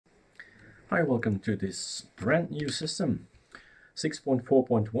Hi, welcome to this brand new system,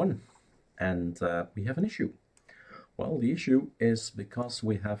 6.4.1, and we have an issue. Well, the issue is because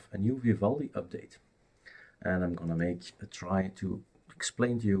we have a new Vivaldi update, and I'm gonna make a try to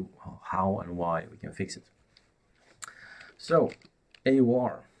explain to you how and why we can fix it. So,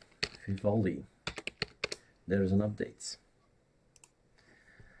 AOR, Vivaldi, there's an update.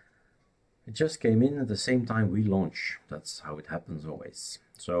 It just came in at the same time we launch. That's how it happens always.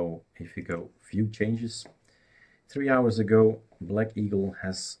 So if you go view changes, 3 hours ago Black Eagle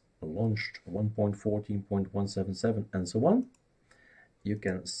has launched 1.14.177 and so on. You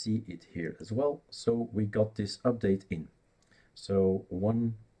can see it here as well. So we got this update in. So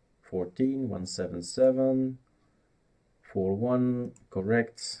 1.14.177, 4.1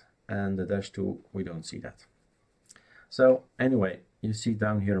 correct, and the -2 we don't see that. So anyway, you see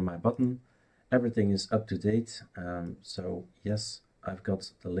down here on my button, everything is up to date. So yes, I've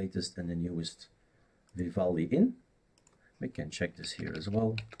got the latest and the newest Vivaldi in. We can check this here as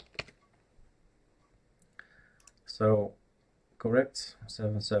well. So correct,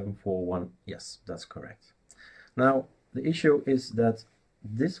 7741, yes, that's correct. Now the issue is that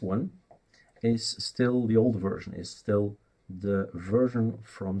this one is still the old version, is still the version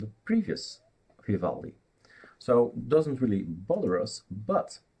from the previous Vivaldi. So it doesn't really bother us,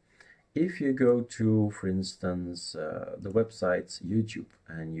 but if you go to, for instance, the website YouTube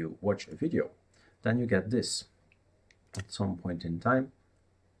and you watch a video, then you get this at some point in time.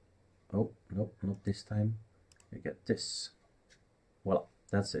 Oh, no, not this time. You get this. Voila,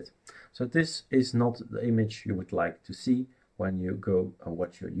 that's it. So this is not the image you would like to see when you go and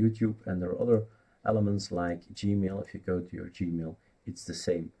watch your YouTube, and there are other elements like Gmail. If you go to your Gmail, it's the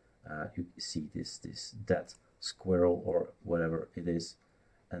same. You see this dead squirrel or whatever it is,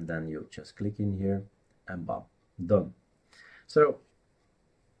 and then you just click in here and bam, done. So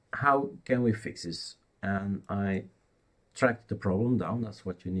how can we fix this? And I tracked the problem down. That's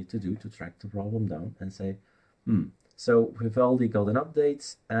what you need to do, to track the problem down and say, so Vivaldi got an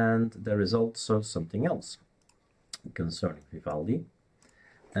update, and there is also something else concerning Vivaldi,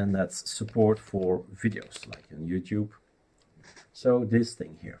 and that's support for videos like on YouTube. So this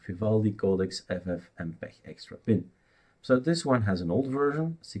thing here, vivaldi-codecs-ffmpeg-extra-bin. So this one has an old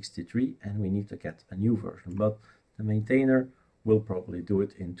version, 63, and we need to get a new version, but the maintainer will probably do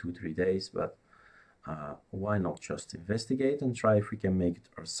it in 2-3 days, but why not just investigate and try if we can make it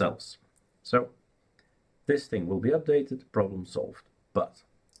ourselves. So this thing will be updated, problem solved. But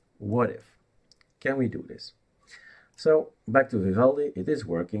what if? Can we do this? So back to Vivaldi, it is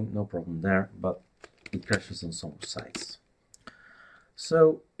working, no problem there, but it crashes on some sites.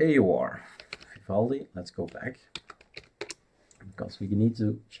 So AOR, Vivaldi, let's go back, because we need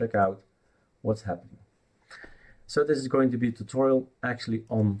to check out what's happening. So this is going to be a tutorial actually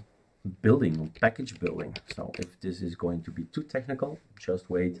on building, on package building. So if this is going to be too technical, just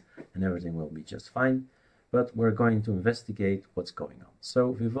wait and everything will be just fine. But we're going to investigate what's going on.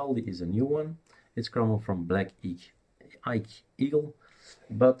 So Vivaldi is a new one. It's coming from Black Eagle,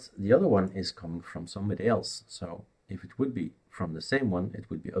 but the other one is coming from somebody else. So if it would be from the same one, it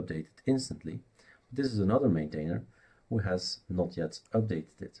would be updated instantly. This is another maintainer who has not yet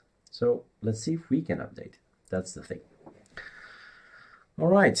updated it. So let's see if we can update it. That's the thing. All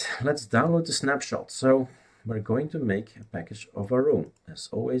right, let's download the snapshot. So we're going to make a package of our own. As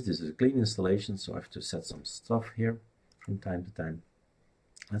always, this is a clean installation, so I have to set some stuff here from time to time.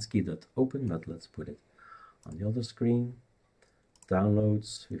 Let's keep that open, but let's put it on the other screen.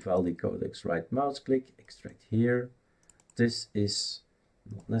 Downloads, Vivaldi codecs, right mouse click, extract here. This is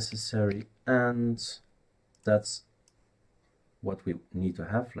not necessary, and that's what we need to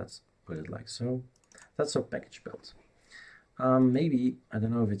have. Let's put it like so. That's our package build. Maybe, I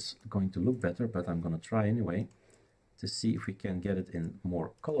don't know if it's going to look better, but I'm going to try anyway to see if we can get it in a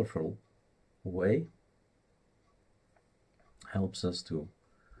more colorful way. Helps us to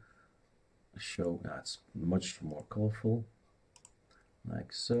show that's much more colorful,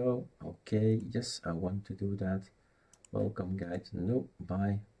 like so. Okay, yes, I want to do that. Welcome guide, no,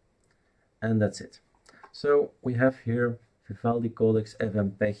 bye, and that's it. So we have here Vivaldi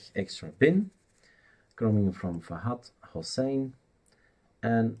codecs-ffmpeg-extra-bin coming from Fahad Hossein,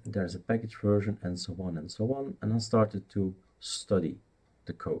 and there's a package version and so on and so on, and I started to study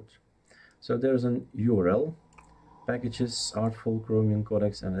the code. So there's an URL, packages, artful, chromium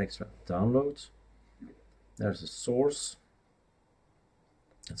codecs and extra download. There's a source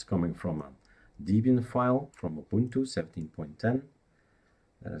that's coming from a Debian file from Ubuntu 17.10.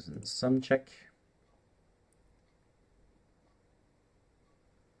 There's a sum check.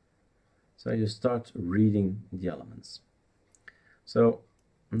 So you start reading the elements. So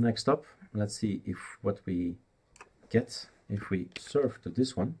next up, let's see if what we get if we surf to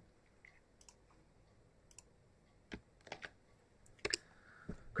this one.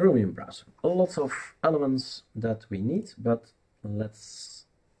 Chromium browser. Lots of elements that we need, but let's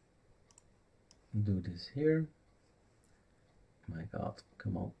do this here. My god,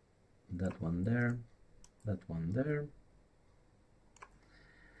 come on. That one there, that one there.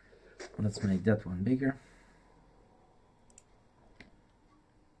 Let's make that one bigger.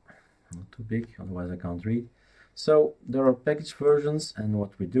 Not too big, otherwise I can't read. So there are package versions, and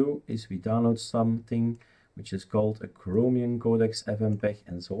what we do is we download something which is called a Chromium codecs-ffmpeg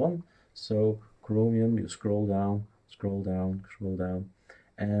and so on. So Chromium, you scroll down, scroll down, scroll down,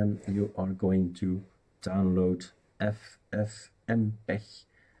 and you are going to download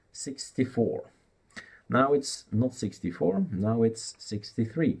ffmpeg-64. Now it's not 64, now it's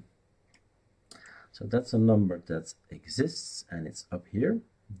 63. So that's a number that exists, and it's up here,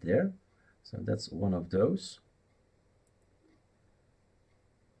 there. So that's one of those.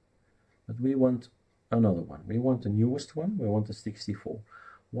 But we want another one. We want the newest one. We want the 64.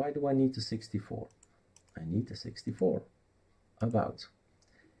 Why do I need the 64? I need the 64. About.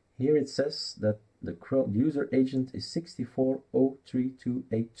 Here it says that the user agent is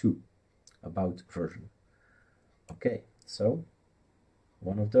 64.03282. About version. Okay, so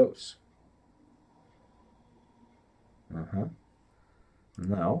one of those.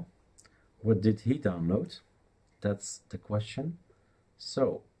 Now, what did he download? That's the question.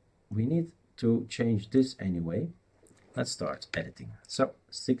 So we need to change this anyway. Let's start editing. So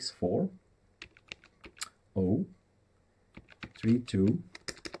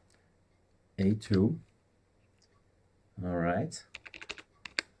 64.03282. All right.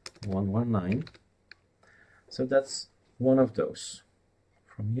 119. So that's one of those.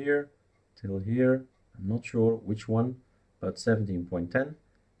 From here till here, I'm not sure which one, but 17.10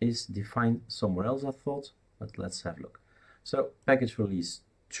 is defined somewhere else, I thought, but let's have a look. So package release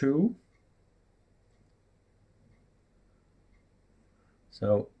 2.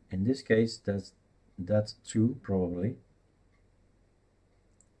 So in this case, that's 2 probably.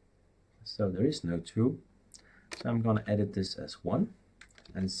 So there is no 2. So I'm going to edit this as 1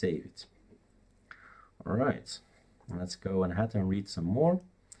 and save it. All right, let's go ahead and read some more.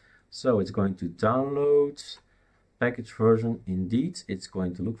 So it's going to download package version. Indeed, it's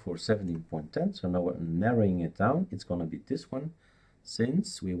going to look for 17.10. So now we're narrowing it down. It's going to be this one,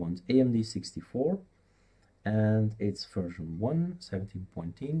 since we want AMD 64 and it's version 1,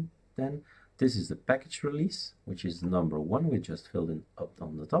 17.10. Then this is the package release, which is the number 1 we just filled in up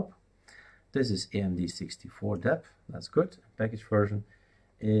on the top. This is AMD 64 dep. That's good. Package version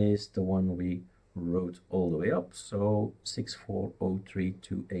is the one we wrote all the way up, so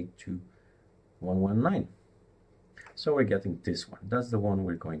 64.03282.119. So we're getting this one. That's the one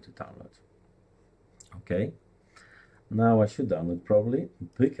we're going to download. Okay, now I should download probably,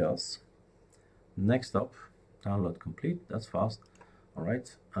 because next up, download complete. That's fast. All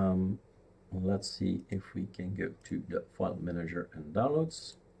right, let's see if we can go to the file manager and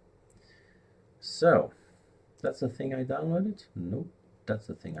downloads. So that's the thing I downloaded. Nope. That's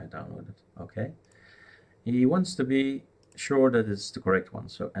the thing I downloaded. Okay. He wants to be sure that it's the correct one.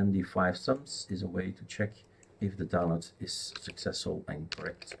 So MD5 sums is a way to check if the download is successful and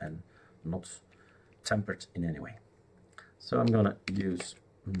correct and not tampered in any way. So I'm gonna use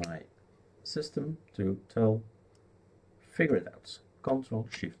my system to figure it out. Control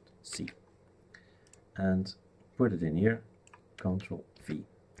Shift C and put it in here. Control V.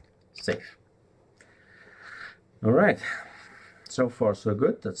 Save. All right. So far so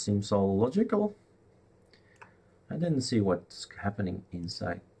good, that seems all logical. I didn't see what's happening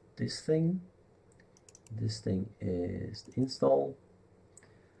inside this thing. This thing is the install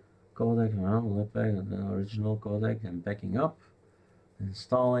codec, the original codec, and backing up,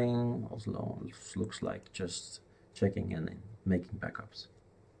 installing, also looks like just checking and making backups.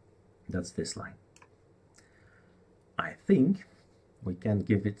 That's this line. I think we can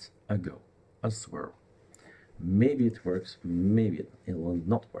give it a go, a swirl. Maybe it works, maybe it will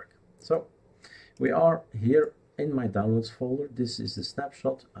not work. So we are here in my downloads folder. This is the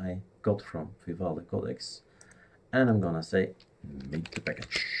snapshot I got from vivaldi-codecs, and I'm gonna say make the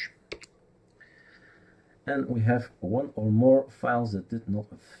package. And we have one or more files that did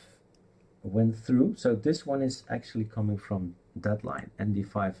not went through. So this one is actually coming from that line,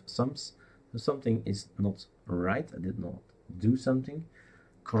 MD5 sums. So something is not right. I did not do something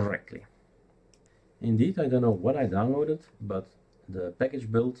correctly. Indeed, I don't know what I downloaded, but the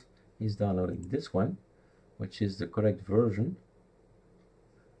package build is downloading this one, which is the correct version,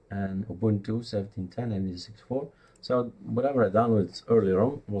 and Ubuntu 17.10 and 64. So whatever I downloaded earlier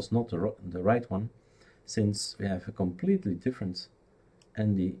on was not the right one, since we have a completely different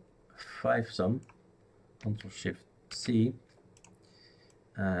ND5 sum. Ctrl Shift C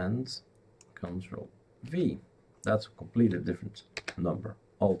and Ctrl V. That's a completely different number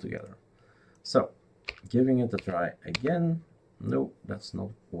altogether. So giving it a try again. No, that's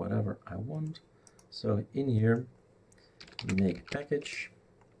not whatever I want. So in here, make package.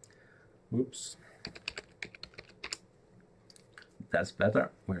 Whoops. That's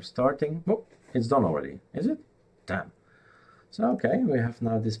better. We're starting. Oh, it's done already, is it? Damn. So okay, we have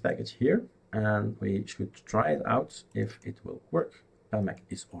now this package here, and we should try it out if it will work. PMEG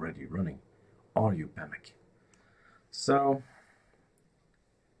is already running. Are you PMEG? So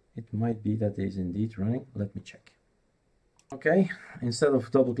it might be that it is indeed running. Let me check. Okay, instead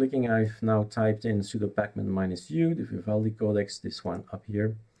of double clicking, I've now typed in sudo pacman -u, the Vivaldi codecs, this one up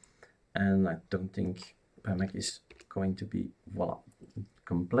here, and I don't think PMEG is going to be, voila,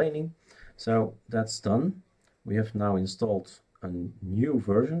 complaining. So that's done. We have now installed a new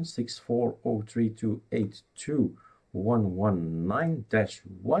version,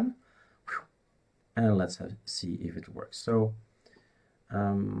 6403282.119-1, and let's see if it works. So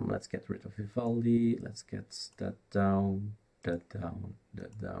let's get rid of Vivaldi, let's get that down, that down,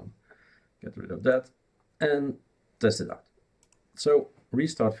 that down, get rid of that, and test it out. So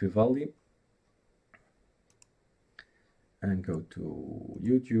restart Vivaldi and go to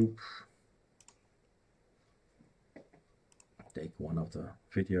YouTube. Take one of the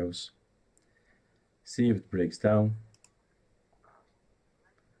videos, see if it breaks down,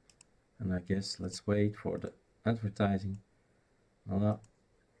 and I guess let's wait for the advertising. Voila,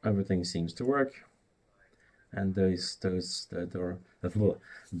 everything seems to work, and there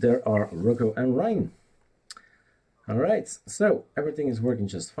are Rocco and Ryan. All right, so everything is working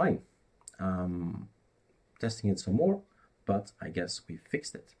just fine. Testing it some more, but I guess we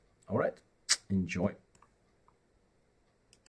fixed it. All right, enjoy.